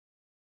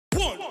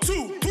1,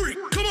 2, 3,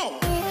 come on.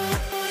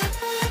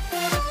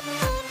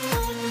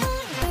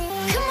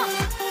 Come on,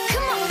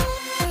 come on.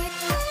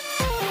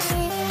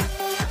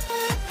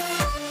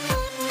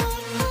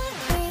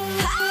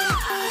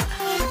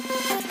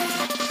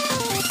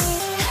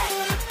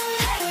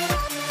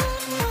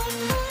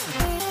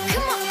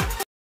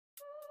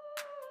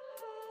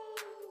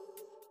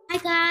 Hi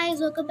guys,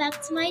 welcome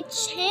back to my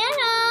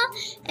channel.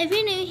 If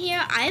you're new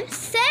here, I'm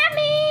Sammy.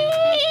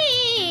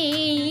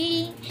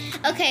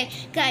 Okay,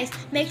 guys,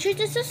 make sure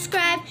to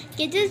subscribe.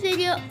 Give this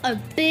video a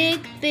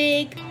big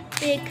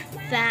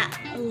fat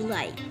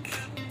like.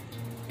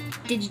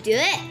 Did you do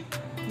it?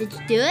 Did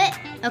you do it?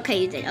 Okay,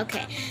 you did.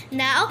 Okay.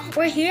 Now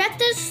we're here at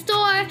the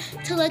store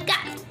to look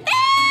at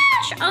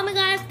fish. Oh my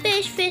god,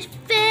 fish.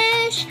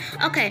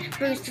 Okay,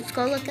 let's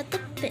go look at the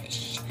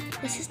fish.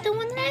 This is the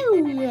one that I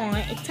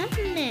want. It's a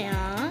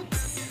male.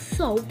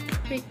 So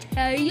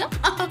pretty.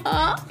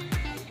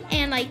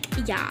 And like,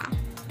 yeah.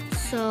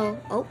 So,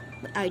 oh,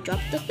 I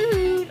dropped the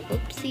food.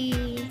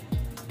 Oopsie.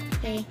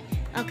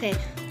 Okay.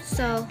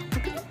 So,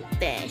 look at the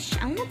fish.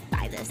 I want to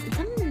buy this. It's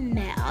a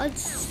male.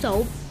 It's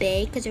so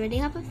big because I already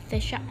have a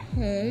fish at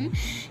home.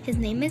 His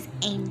name is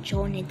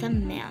Angel and it's a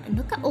male. And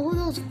look at all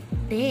those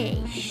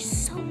fish.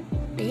 So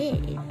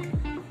big.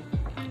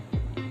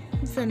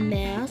 It's a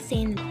male.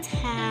 Saying the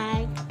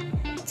tag.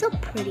 So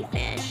pretty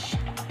fish.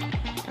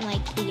 And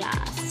like,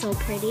 yeah, so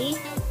pretty.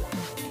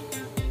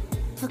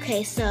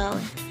 Okay, so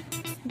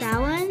that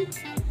one,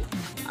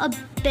 a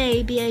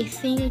baby, I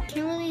think. I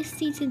can't really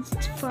see since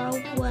it's far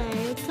away.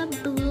 It's a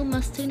blue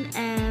Mustang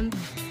M.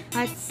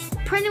 That's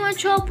pretty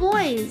much all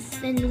boys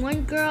and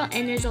one girl,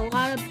 and there's a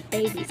lot of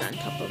babies on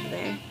top of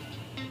there,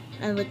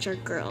 and which are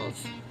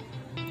girls.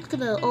 Look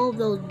at all of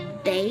those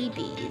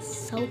babies.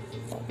 So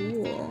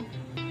cool.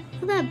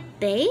 Look at that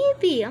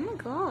baby. Oh my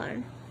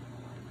god.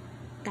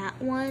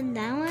 That one's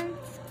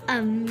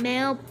a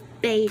male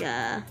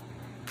beta.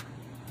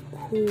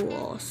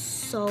 Cool,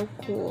 so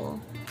cool.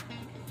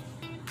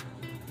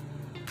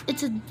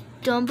 It's a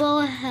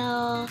Dumbo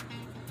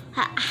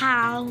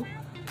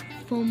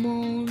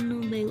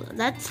Fuimos.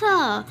 That's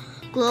a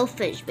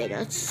glowfish beta.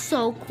 It's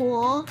so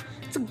cool.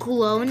 It's a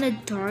glow in the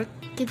dark.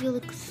 Give you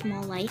like a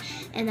small light.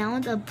 And that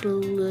one's a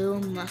blue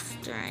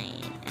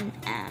Mustang.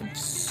 And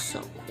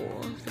so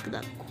cool. Look at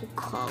that cool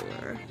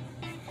color.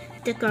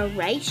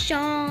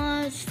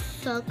 Decorations,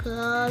 so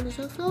cool. There's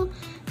also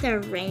the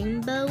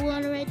rainbow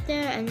one right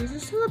there, and there's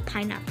also the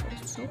pineapple.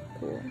 So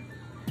cool.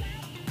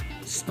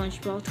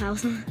 SpongeBob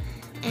tiles,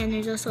 and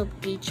there's also a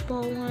beach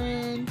ball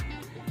one.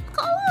 Look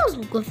at all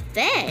those good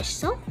fish.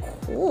 So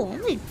cool. Oh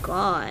my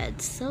god.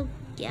 So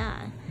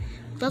yeah.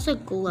 Those are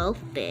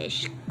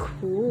glowfish.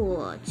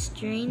 Cool. It's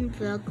during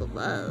the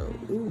glow.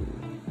 Ooh.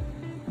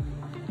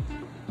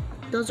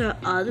 Those are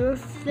other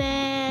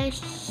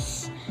fish.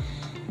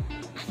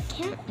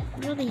 Can't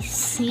really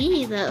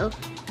see though.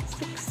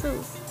 It's like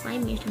so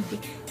slimy or something.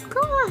 Look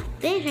at all that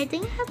fish. I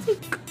think it has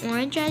like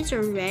orange eyes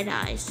or red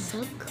eyes.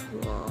 So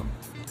cool.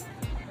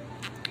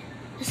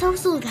 There's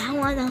also that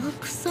one that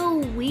looks so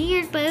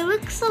weird, but it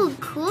looks so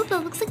cool.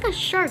 That looks like a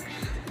shark.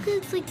 Look,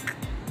 it's like,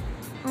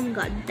 oh my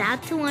god,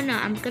 that's the one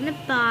I'm gonna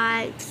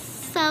buy. It's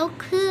so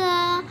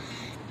cool.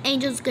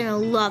 Angel's gonna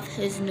love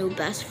his new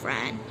best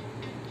friend.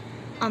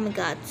 Oh my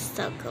god,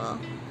 so cool.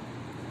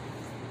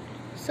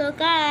 So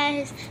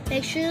guys,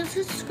 make sure to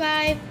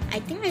subscribe. I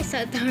think I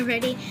said that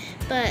already,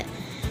 but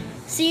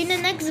see you in the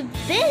next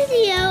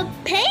video.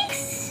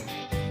 Peace!